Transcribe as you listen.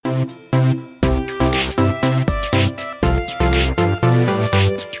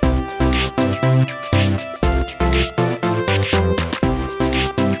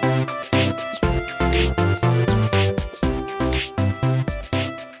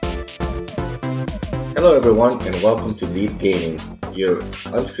Hello, everyone, and welcome to Lead Gaming, your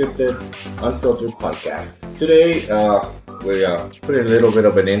unscripted, unfiltered podcast. Today, we're putting a little bit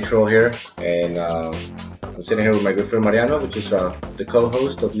of an intro here, and I'm sitting here with my good friend Mariano, which is the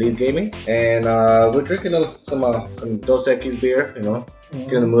co-host of Lead Gaming, and we're drinking some Dos Equis beer,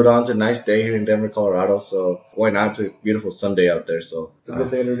 getting the mood on. It's a nice day here in Denver, Colorado, so why not? It's a beautiful Sunday out there, so It's a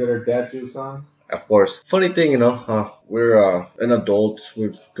good day to get our dad juice on. of course. Funny thing, we're an adult.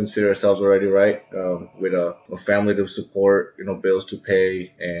 We consider ourselves already, right? With a family to support, bills to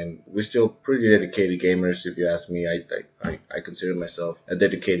pay, and we're still pretty dedicated gamers. If you ask me, I consider myself a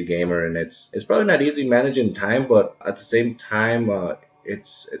dedicated gamer, and it's probably not easy managing time, but at the same time,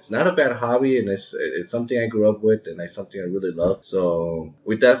 it's not a bad hobby, and it's something I grew up with, and it's something I really love. So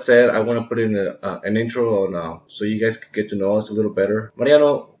with that said, I want to put in an intro on so you guys could get to know us a little better.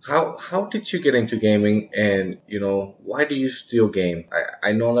 Mariano, how did you get into gaming, and why do you still game?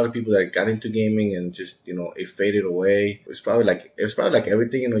 I know a lot of people that got into gaming and just it faded away. It's probably like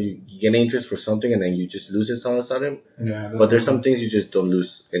everything. You get interest for something and then you just lose it all of a sudden. Yeah. But there's some things you just don't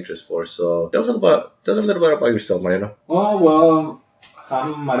lose interest for. So tell us a little bit about yourself, Mariano. Well,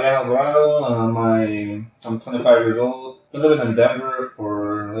 I'm Mariano Alvarado. I'm 25 years old. Been living in Denver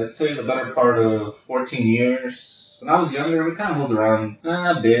for, let's say, the better part of 14 years. When I was younger, we kind of moved around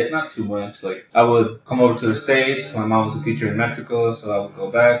a bit, not too much. Like, I would come over to the States. My mom was a teacher in Mexico, so I would go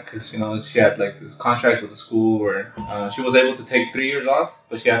back because, she had, like, this contract with the school where she was able to take 3 years off,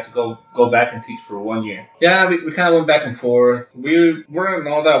 but she had to go back and teach for 1 year. Yeah, we kind of went back and forth. We weren't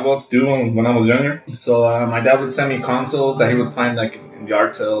all that well to do when I was younger. So my dad would send me consoles that he would find, like, in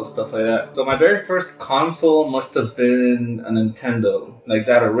yard sales, stuff like that. So my very first console must have been a Nintendo, like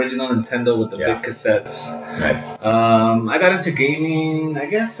that original Nintendo with the big cassettes. Nice. I got into gaming, I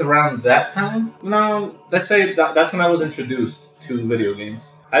guess, around that time. No, let's say that's when I was introduced to video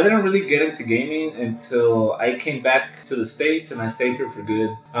games. I didn't really get into gaming until I came back to the States, and I stayed here for good.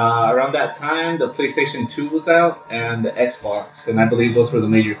 Around that time, the PlayStation 2 was out, and the Xbox, and I believe those were the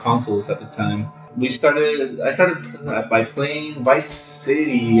major consoles at the time. I started by playing Vice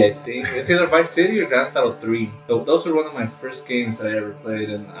City, I think. It's either Vice City or Grand Theft Auto 3. So those were one of my first games that I ever played,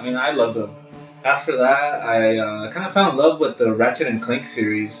 and I mean, I loved them. After that, I kind of fell in love with the Ratchet and Clank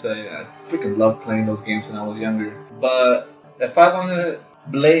series. I freaking loved playing those games when I was younger. But if I want to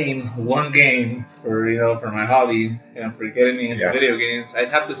blame one game for my hobby and for getting me into video games, I'd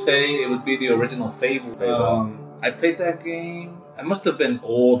have to say it would be the original Fable. I played that game. I must have been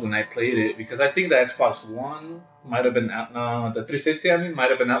old when I played it because I think the Xbox One might have been out. No, the 360 might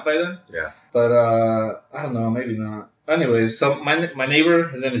have been out by then. Yeah. But I don't know, maybe not. Anyways, so my neighbor,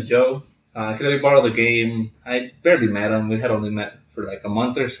 his name is Joe. He let me borrow the game. I barely met him. We had only met for like a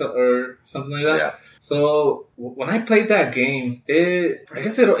month or something like that. Yeah. So when I played that game, it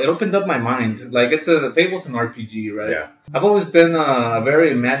opened up my mind. Like Fable's an RPG, right? Yeah. I've always been a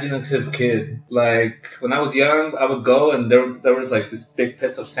very imaginative kid. Like when I was young, I would go and there was like this big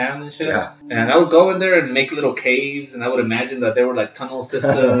pits of sand and shit. Yeah. And I would go in there and make little caves, and I would imagine that there were like tunnel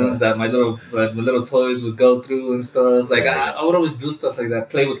systems that my little toys would go through and stuff. Like I would always do stuff like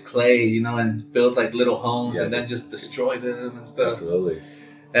that, play with clay, and build like little homes and then just destroy them and stuff. Absolutely.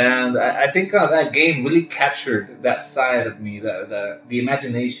 And I think that game really captured that side of me, the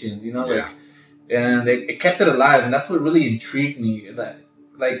imagination, and it kept it alive, and that's what really intrigued me. That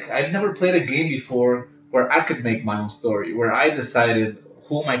I'd never played a game before where I could make my own story, where I decided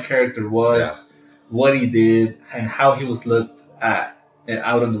who my character was, what he did, and how he was looked at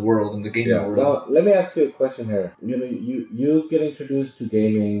out in the world, in the gaming world. Well, let me ask you a question here. You get introduced to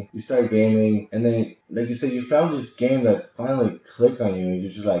gaming, you start gaming, and then, like you said, you found this game that finally clicked on you, and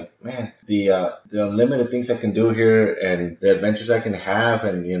you're just like, man, the unlimited things I can do here, and the adventures I can have,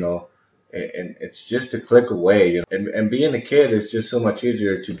 and and it's just a click away. And being a kid is just so much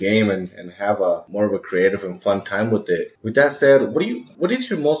easier to game and have a more of a creative and fun time with it. With that said, what is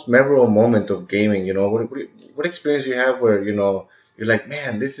your most memorable moment of gaming? What experience you have where you're like,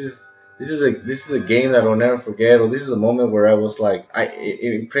 man, this is a game that I'll never forget, or this is a moment where I was like,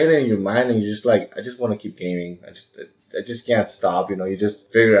 it imprinted in your mind, and you're just like, I just want to keep gaming. I just can't stop. You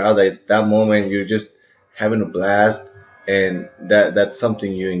just figure out that moment you're just having a blast, and that's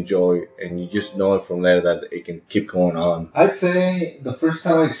something you enjoy, and you just know it from there that it can keep going on. I'd say the first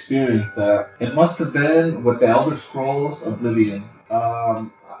time I experienced that, it must have been with the Elder Scrolls Oblivion.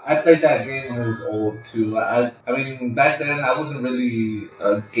 I played that game when I was old too. I mean, back then I wasn't really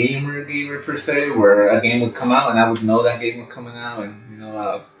a gamer per se, where a game would come out and I would know that game was coming out, and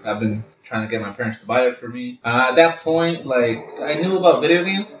I've been trying to get my parents to buy it for me. At that point, I knew about video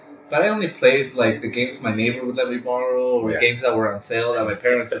games, but I only played the games my neighbor would let me borrow, or games that were on sale that my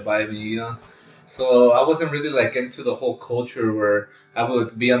parents would buy me. so I wasn't really like into the whole culture where I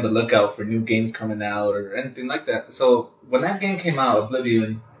would be on the lookout for new games coming out or anything like that. So when that game came out,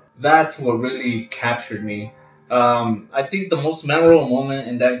 Oblivion, that's what really captured me. I think the most memorable moment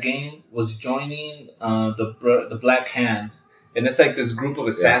in that game was joining the Black Hand, and it's like this group of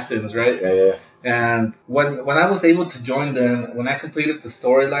assassins, right? Yeah. And when I was able to join them, when I completed the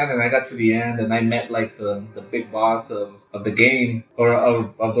storyline and I got to the end and I met like the big boss of the game or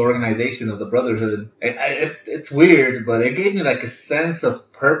of the organization of the Brotherhood, it's weird, but it gave me like a sense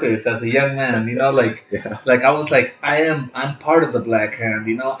of purpose as a young man. You know, like Yeah. like I was like I'm part of the Black Hand.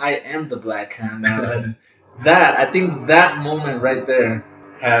 You know, I am the Black Hand now, and that I think that moment right there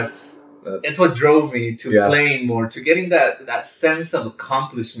has it's what drove me to Yeah. playing more, to getting that sense of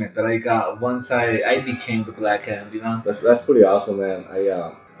accomplishment that I got once I became the Black Hand, you know? That's pretty awesome, man.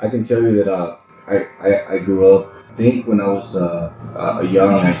 I can tell you that I grew up. I think when I was a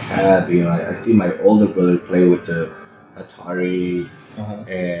young kid, you know, I see my older brother play with the Atari, Uh-huh.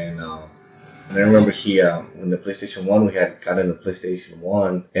 and I remember he when the PlayStation One, we had gotten a PlayStation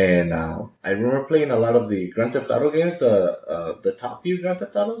One, and I remember playing a lot of the Grand Theft Auto games, the top view Grand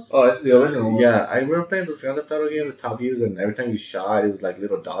Theft Autos. Oh, it's the original one. Yeah, I remember playing those Grand Theft Auto games, the top views, and every time you shot, it was like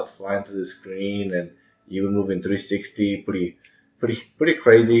little dots flying through the screen, and you would move in 360, pretty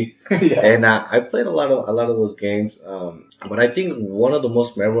crazy. Yeah. And I played a lot of those games. But I think one of the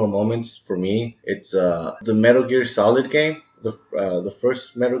most memorable moments for me, it's the Metal Gear Solid game, the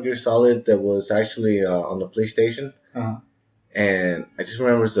first Metal Gear Solid that was actually on the PlayStation. Uh-huh. And I just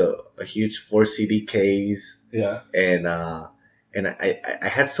remember it was a huge 4 CD case, Yeah. and I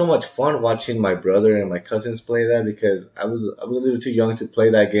had so much fun watching my brother and my cousins play that, because I was a little too young to play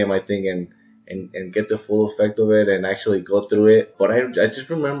that game, I think, and get the full effect of it and actually go through it. But I just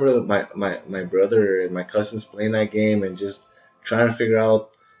remember my brother and my cousins playing that game and just trying to figure out,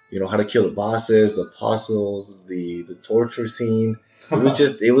 you know, how to kill the bosses, the puzzles, the torture scene.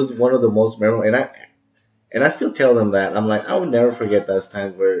 It was one of the most memorable, and I still tell them that. I'm like, I would never forget those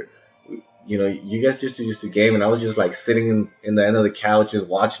times where, you know, you guys just used to game, and I was just like sitting in the end of the couch just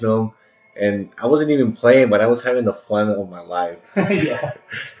watching them, and I wasn't even playing, but I was having the fun of my life. Yeah.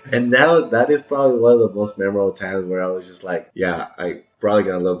 And that is probably one of the most memorable times where I was just like, yeah, I probably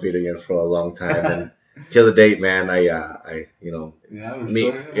gonna love video games for a long time. And till the date, man, I you know, Yeah,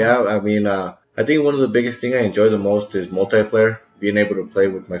 I think one of the biggest thing I enjoy the most is multiplayer, being able to play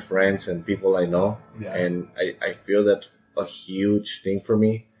with my friends and people I know. Yeah. And I feel that's a huge thing for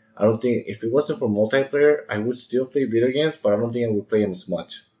me. I don't think, if it wasn't for multiplayer, I would still play video games, but I don't think I would play them as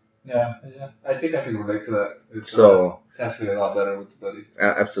much. Yeah. I think I can relate to that. It's actually a lot better with the buddy.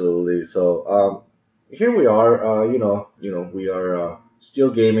 Absolutely. So here we are. You know, we are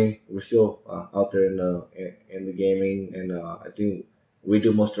still gaming. We're still out there in the gaming, and I think we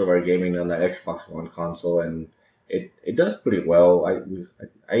do most of our gaming on the Xbox One console, and it does pretty well.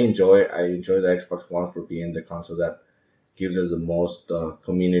 I enjoy the Xbox One for being the console that gives us the most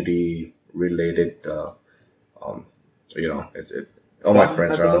community related. You know, all my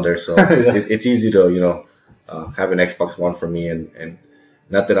friends are on there, so Yeah. it's easy to, you know, have an Xbox One for me, and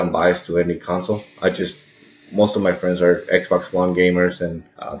not that I'm biased to any console. Most of my friends are Xbox One gamers, and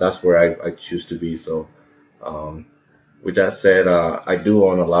that's where I choose to be. So, with that said, I do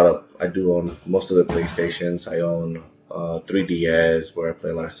own most of the PlayStations. I own 3DS, where I play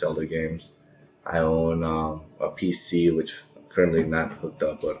a lot of Zelda games. I own a PC, which I'm currently not hooked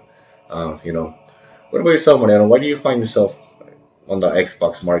up, but you know. What about yourself, Mariano? Why do you find yourself on the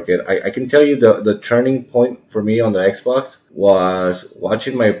Xbox market? I can tell you the turning point for me on the Xbox was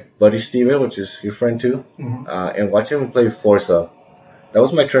watching my buddy Steven, which is your friend too, Mhm. and watching him play Forza. That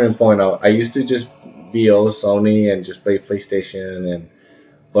was my turning point. I used to just be old Sony and just play PlayStation,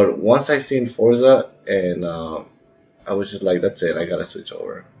 but once I seen Forza, and I was just like, that's it. I gotta switch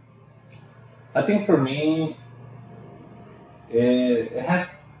over. I think for me, it has,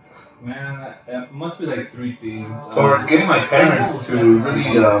 man, it must be like three things. Towards getting my parents to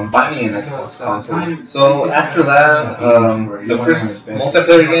really buy me an Xbox console. So after that, the first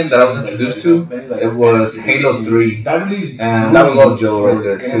multiplayer game that I was introduced to, it was Halo 3. And that was all Joe right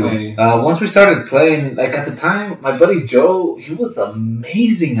there too. Once we started playing, like at the time, my buddy Joe, he was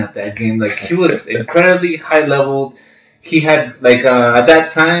amazing at that game. Like he was incredibly high leveled. He had like at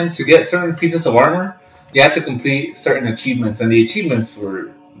that time, to get certain pieces of armor, you had to complete certain achievements, and the achievements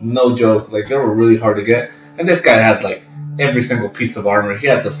were no joke. Like they were really hard to get. And this guy had like every single piece of armor. He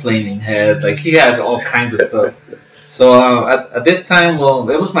had the flaming head. Like he had all kinds of stuff. So at this time, well,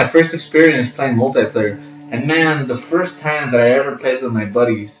 it was my first experience playing multiplayer. And man, the first time that I ever played with my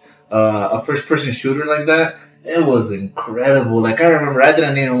buddies, a first-person shooter like that, It was incredible. Like, I remember I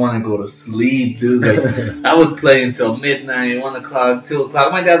didn't even want to go to sleep, dude. Like, I would play until midnight, 1 o'clock, 2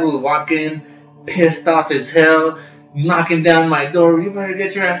 o'clock. My dad would walk in, pissed off as hell, knocking down my door. You better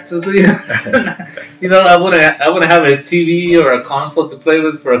get your ass to sleep. You know, I wouldn't have a TV or a console to play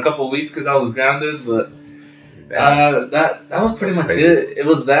with for a couple of weeks because I was grounded. But that was pretty much it. It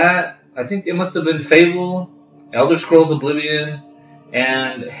was that. I think it must have been Fable, Elder Scrolls Oblivion,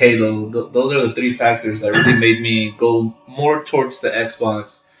 and Halo. Those are the 3 factors that really made me go more towards the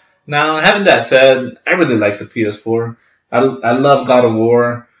Xbox. Now, having that said, I really like the PS4. I love God of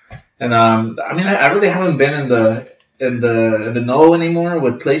War, and I mean, I really haven't been in the know anymore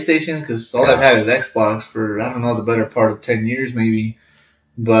with PlayStation because all I've had is Xbox for, I don't know, the better part of 10 years maybe.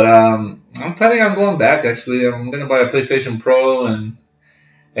 But I'm planning on going back. Actually, I'm gonna buy a PlayStation Pro, and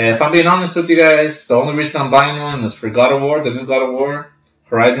if I'm being honest with you guys, the only reason I'm buying one is for God of War, the new God of War,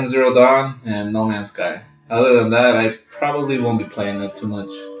 Horizon Zero Dawn, and No Man's Sky. Other than that, I probably won't be playing it too much.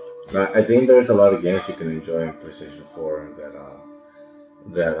 I think there's a lot of games you can enjoy on PlayStation 4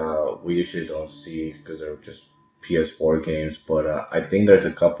 that we usually don't see because they're just PS4 games. But I think there's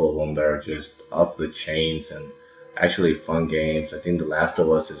a couple of them that are just off the chains and actually fun games. I think The Last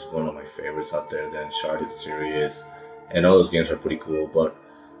of Us is one of my favorites out there. The Uncharted series, and all those games are pretty cool. But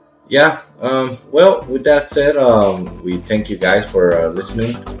yeah, well, with that said, we thank you guys for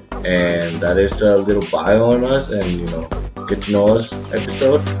listening, and that is a little bio on us and, you know, get to know us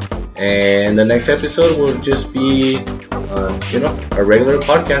episode. And the next episode will just be, you know, a regular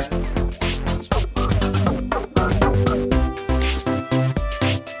podcast.